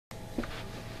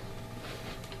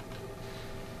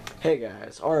Hey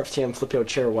guys, RFTM Flipio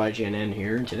Chair YGNN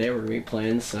here, and today we're going to be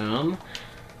playing some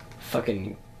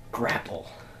fucking grapple.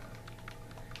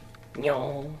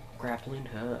 Yo, grappling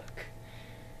hook.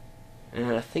 And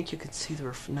I think you can see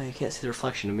the no, you can't see the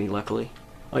reflection of me, luckily.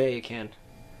 Oh yeah, you can.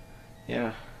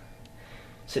 Yeah.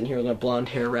 Sitting here with my blonde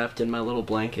hair wrapped in my little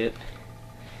blanket.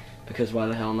 Because why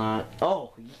the hell not?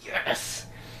 Oh, yes!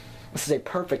 This is a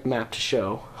perfect map to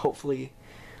show. Hopefully,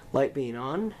 light being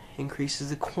on increases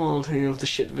the quality of the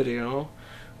shit video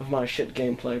of my shit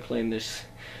gameplay playing this.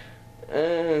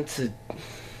 I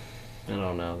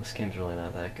don't know, this game's really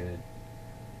not that good.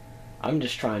 I'm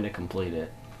just trying to complete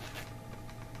it.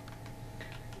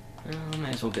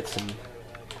 Might as well get some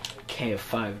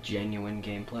KF5 genuine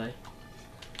gameplay.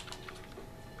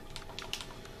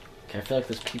 Okay, I feel like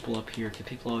there's people up here, because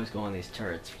people always go on these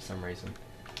turrets for some reason.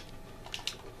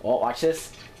 Oh, watch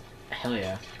this! Hell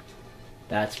yeah.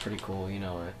 That's pretty cool, you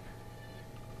know it.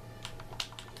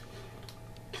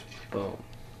 Boom.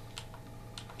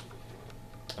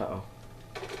 Uh-oh.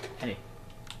 Hey.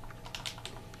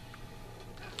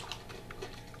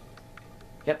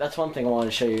 Yep, that's one thing I wanted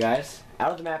to show you guys.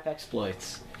 Out of the map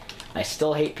exploits. I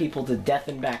still hate people to death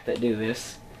and back that do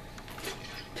this.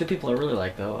 Two people I really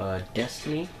like though,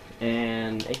 Destiny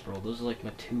and April. Those are like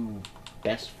my two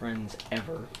best friends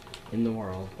ever in the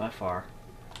world, by far.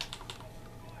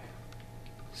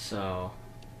 So,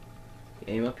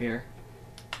 aim up here.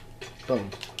 Boom.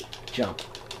 Jump.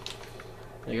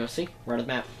 There you go, see? Right on the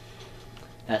map.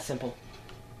 That simple.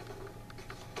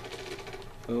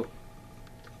 Oh.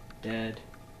 Dead.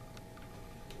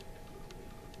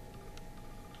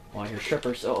 Oh, I hear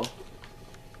strippers. Uh oh.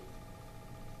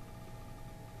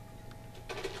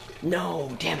 No!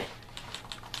 Damn it!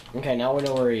 Okay, now we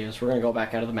know where he is. We're gonna go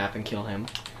back out of the map and kill him.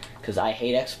 Because I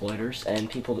hate exploiters, and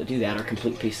people that do that are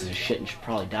complete pieces of shit and should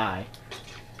probably die.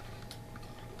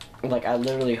 Like, I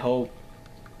literally hope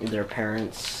their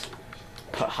parents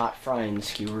put hot frying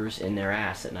skewers in their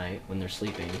ass at night when they're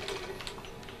sleeping.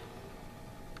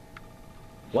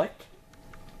 What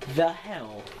the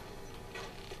hell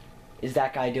is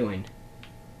that guy doing?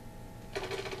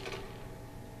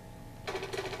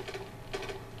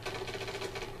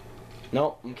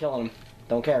 Nope, I'm killing him.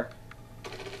 Don't care.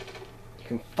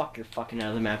 You can fuck your fucking out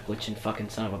of the map glitching fucking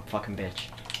son of a fucking bitch.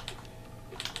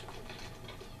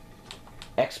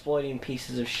 Exploiting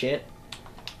pieces of shit.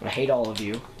 I hate all of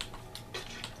you.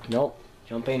 Nope.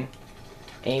 Jumping.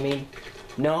 Aiming.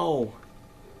 No!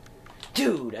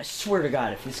 Dude, I swear to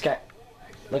God, if this guy...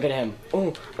 Look at him.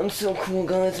 Oh, I'm so cool,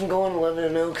 guys. I'm going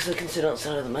 11-0 because I can sit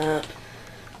outside of the map.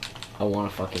 I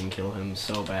want to fucking kill him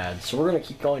so bad. So we're going to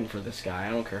keep going for this guy. I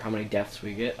don't care how many deaths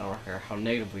we get. I don't care how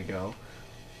negative we go.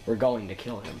 We're going to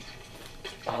kill him.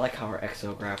 I like how our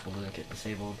exo grapple doesn't get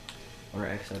disabled. Or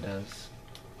our exo does.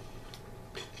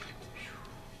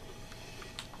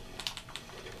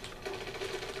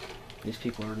 These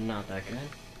people are not that good.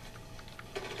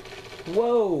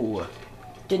 Whoa!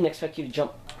 Didn't expect you to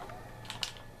jump.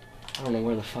 I don't know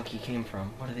where the fuck he came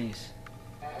from. What are these?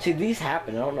 See, these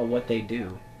happen. I don't know what they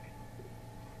do.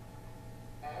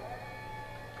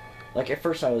 Like, at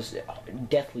first I was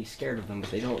deathly scared of them, but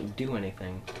they don't do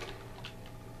anything.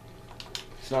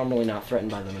 So now I'm really not threatened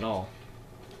by them at all.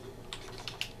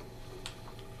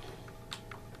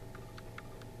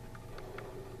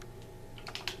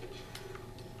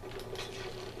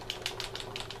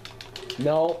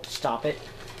 No, stop it.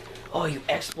 Oh, you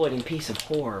exploiting piece of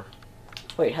whore.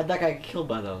 Wait, how'd that guy get killed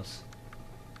by those?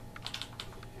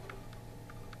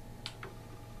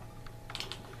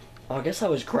 Oh, I guess I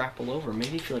was grappled over.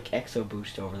 Maybe if you like exo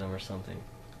boost over them or something.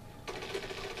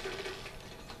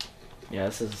 Yeah,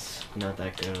 this is not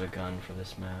that good of a gun for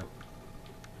this map.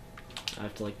 I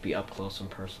have to like be up close and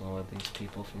personal with these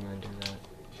people for me to do that.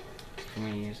 For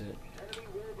me to use it.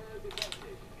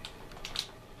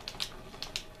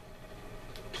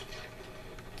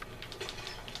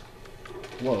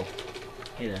 Whoa.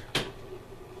 Hey there.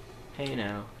 Hey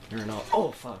now. You're an all.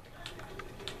 Oh, fuck.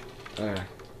 Alright.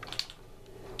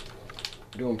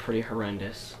 We're doing pretty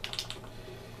horrendous.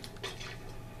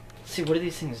 Let's see, what do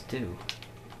these things do?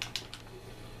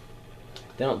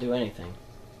 They don't do anything.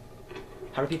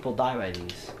 How do people die by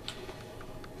these?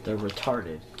 They're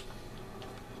retarded.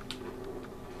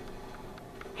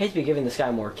 Hate to be giving this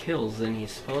guy more kills than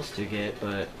he's supposed to get,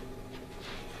 but...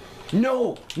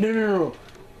 No! No, no, no, no!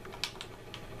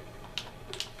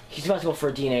 He's about to go for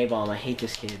a DNA bomb. I hate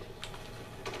this kid.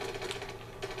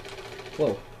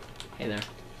 Whoa. Hey there.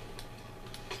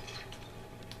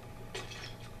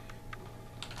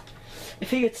 If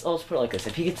he gets... let's put it like this.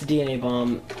 If he gets a DNA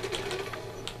bomb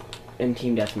in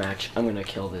Team Deathmatch, I'm gonna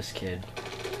kill this kid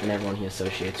and everyone he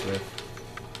associates with.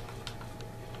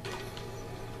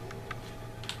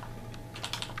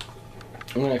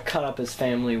 I'm gonna cut up his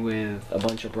family with a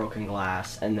bunch of broken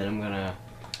glass, and then I'm gonna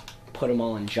put them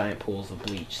all in giant pools of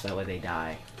bleach, so that way they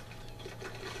die.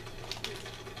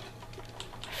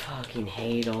 I fucking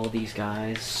hate all these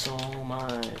guys so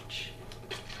much.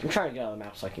 I'm trying to get out of the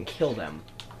map so I can kill them.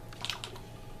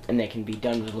 And they can be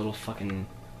done with little fucking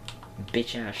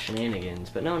bitch-ass shenanigans.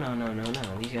 But no.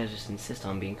 These guys just insist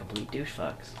on being complete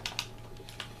douchefucks.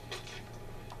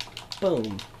 Boom.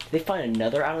 Did they find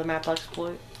another out-of-the-map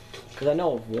exploit? Because I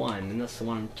know of one, and that's the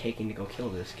one I'm taking to go kill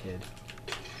this kid.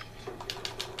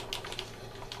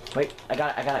 Wait, I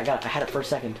got it. I had it for a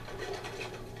second.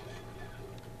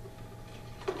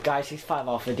 Guys, he's 5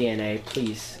 off the DNA.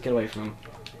 Please, get away from him.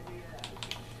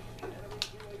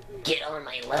 Get on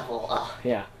my level. Oh,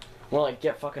 yeah. Well, like,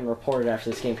 get fucking reported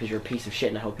after this game because you're a piece of shit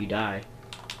and I hope you die.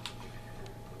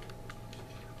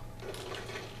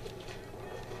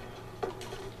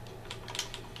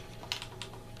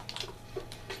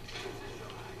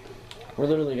 We're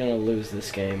literally gonna lose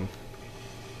this game.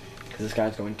 Because this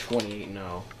guy's going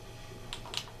 28-0.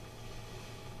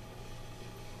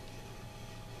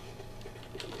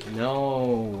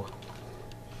 No.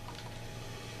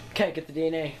 Okay, get the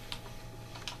DNA.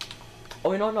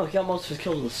 Oh, no, he almost was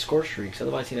killed with score streaks,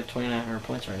 otherwise he'd have 2,900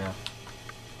 points right now.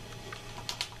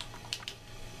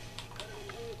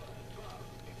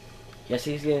 Yes,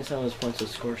 he's getting some of his points with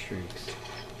score streaks.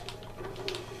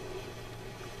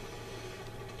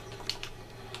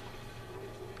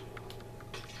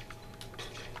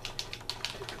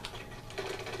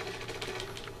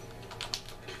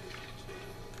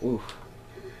 Ooh.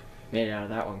 Made it out of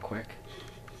that one quick.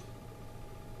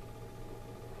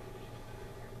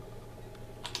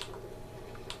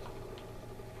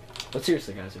 But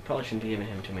seriously, guys, we probably shouldn't be giving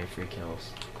him too many free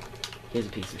kills. He's a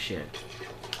piece of shit.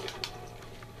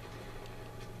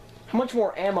 How much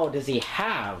more ammo does he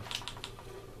have?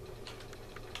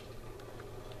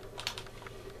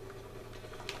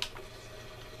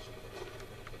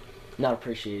 Not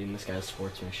appreciating this guy's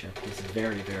sportsmanship. He's a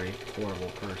very, very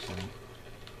horrible person.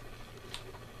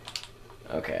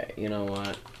 Okay, you know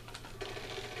what?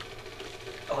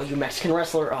 Oh, you Mexican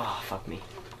wrestler! Oh, fuck me.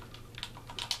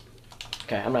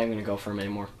 Okay, I'm not even gonna go for him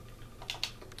anymore.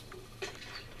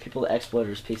 People that exploit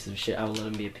are pieces of shit. I will let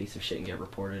him be a piece of shit and get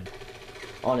reported.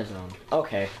 On his own.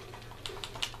 Okay.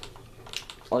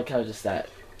 I like how just that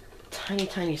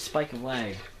tiny spike of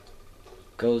lag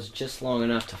goes just long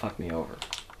enough to fuck me over.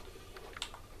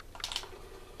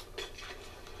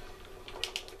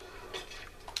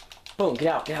 Boom, get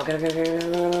out. Oh,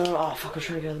 fuck, I was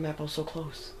trying to get out of the map. I was so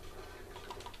close.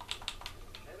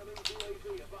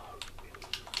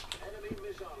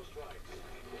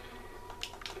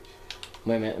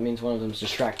 Wait a minute, that means one of them's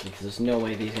distracted because there's no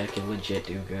way these guys can legit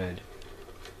do good.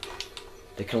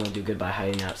 They can only do good by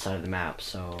hiding outside of the map,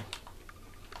 so...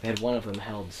 We had one of them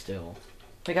held still.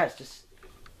 Hey guys, just...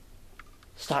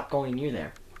 stop going near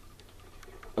there.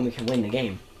 And we can win the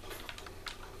game.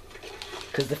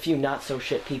 Because the few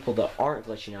not-so-shit people that aren't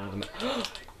glitching out of the map...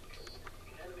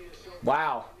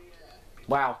 Wow.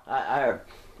 Wow.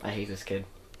 I hate this kid.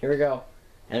 Here we go.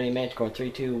 Enemy Manticore.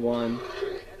 3, 2, 1...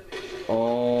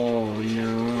 Oh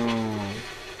no.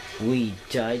 We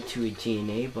died to a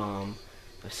DNA bomb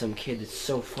of some kid that's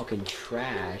so fucking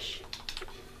trash.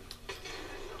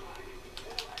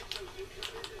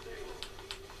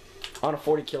 On a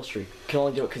 40 kill streak. Can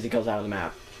only do it because he goes out of the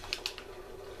map.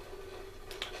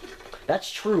 That's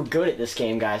true good at this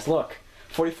game, guys. Look.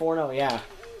 44-0, yeah.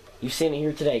 You've seen it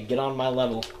here today. Get on my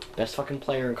level. Best fucking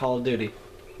player in Call of Duty.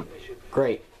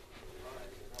 Great.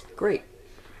 Great.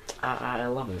 I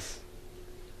love this.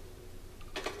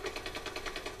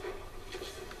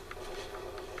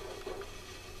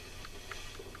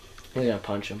 We're gonna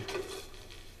punch him.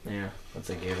 Yeah, that's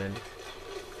a given.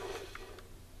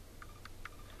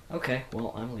 Okay,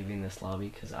 well, I'm leaving this lobby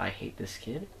because I hate this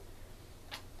kid.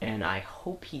 And I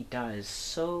hope he dies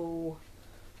so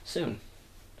soon.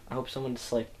 I hope someone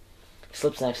just, like,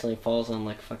 slips and accidentally falls on,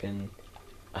 like, fucking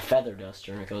a feather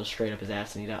duster and it goes straight up his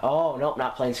ass and he dies. Oh, nope,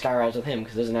 not playing Skyrise with him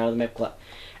because there's an out of the map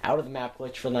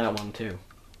glitch for that one, too.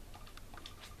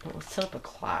 Well, let's set up a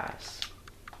class.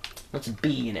 Let's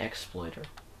be an exploiter.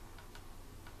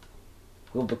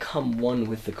 We'll become one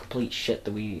with the complete shit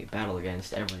that we battle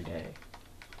against every day.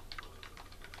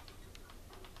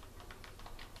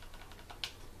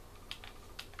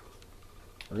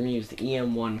 We're gonna use the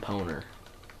EM1 Poner.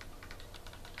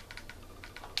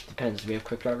 Depends, do we have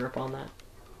quick draw grip on that?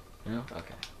 No?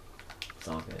 Okay. It's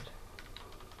all good.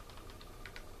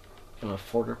 You don't have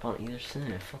 4 grip on either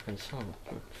side? Fucking son.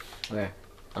 Okay.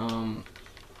 I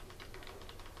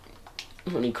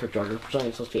don't need quick draw grip. We're not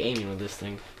even supposed to be aiming with this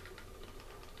thing.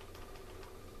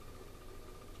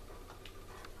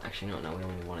 Actually, no, we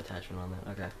only need one attachment on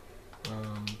that. Okay.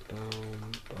 Boom,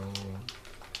 boom,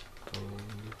 boom.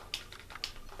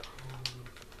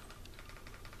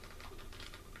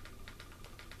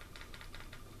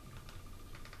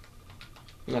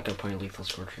 I'm not gonna put any lethal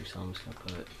scorcher, so I'm just gonna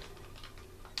put,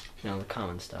 the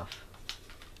common stuff.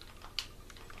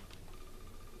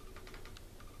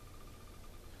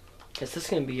 Guess this is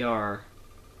gonna be our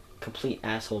complete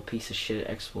asshole piece of shit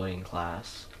exploiting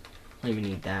class. I don't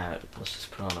even need that. Let's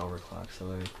just put on overclock so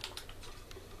we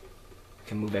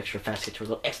can move extra fast, get to our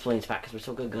little exploiting spot because we're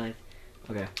so good, guys.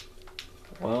 Okay.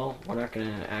 Well, we're not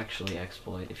gonna actually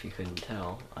exploit, if you couldn't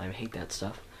tell. I hate that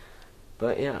stuff.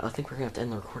 But yeah, I think we're gonna have to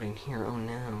end the recording here. Oh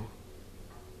no.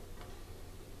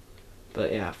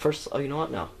 But yeah, first, oh, you know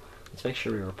what? No. Let's make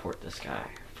sure we report this guy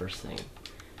first thing.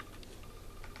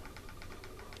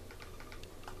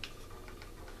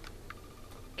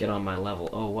 Get on my level.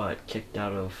 Oh, what? Kicked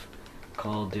out of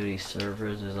Call of Duty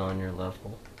servers is on your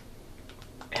level.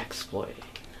 Exploiting.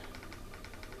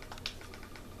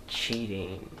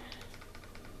 Cheating.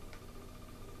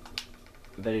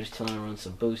 I bet he was telling him to run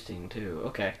some boosting too.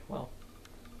 Okay, well.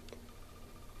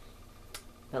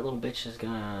 That little bitch is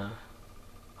gonna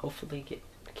hopefully get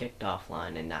kicked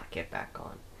offline and not get back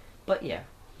on. But yeah.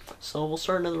 So we'll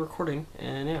start another recording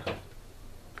and yeah.